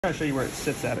I'll show you where it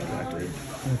sits at exactly.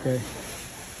 Okay.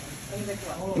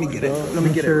 Let me get it. Let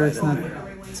me get sure it. It's not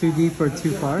too deep or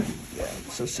too far. Yeah.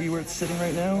 So see where it's sitting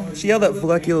right now? See how that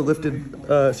vallecula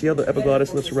lifted? See how the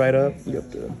epiglottis lifts right up? You'll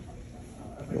have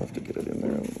to get it in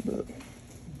there a little bit.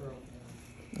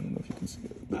 I don't know if you can see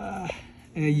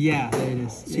it. Yeah, there it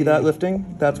is. See that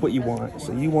lifting? That's what you want.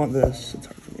 So you want this. It's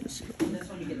hard for me to see.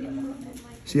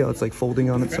 See how it's like folding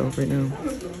on itself right now?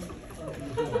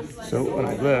 So when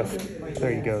I lift,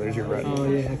 there you go. There's your red. Oh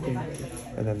yeah, okay.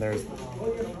 And then there's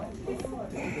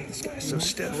this guy's so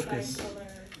stiff.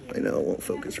 I know it won't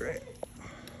focus right.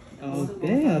 Oh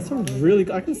damn, that sounds really.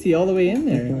 I can see all the way in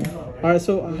there. All right,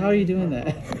 so how are you doing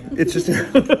that? It's just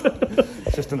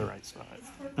it's just in the right spot.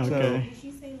 Okay. So,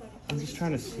 I'm just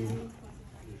trying to see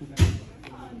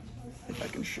if I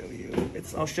can show you.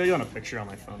 I'll show you on a picture on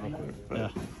my phone real quick. But Yeah.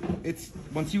 it's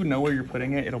once you know where you're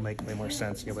putting it, it'll make way more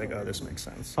sense. You'll be like, oh, this makes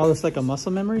sense. Oh, it's like a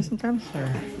muscle memory sometimes.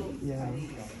 Or? Yeah.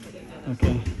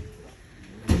 Okay.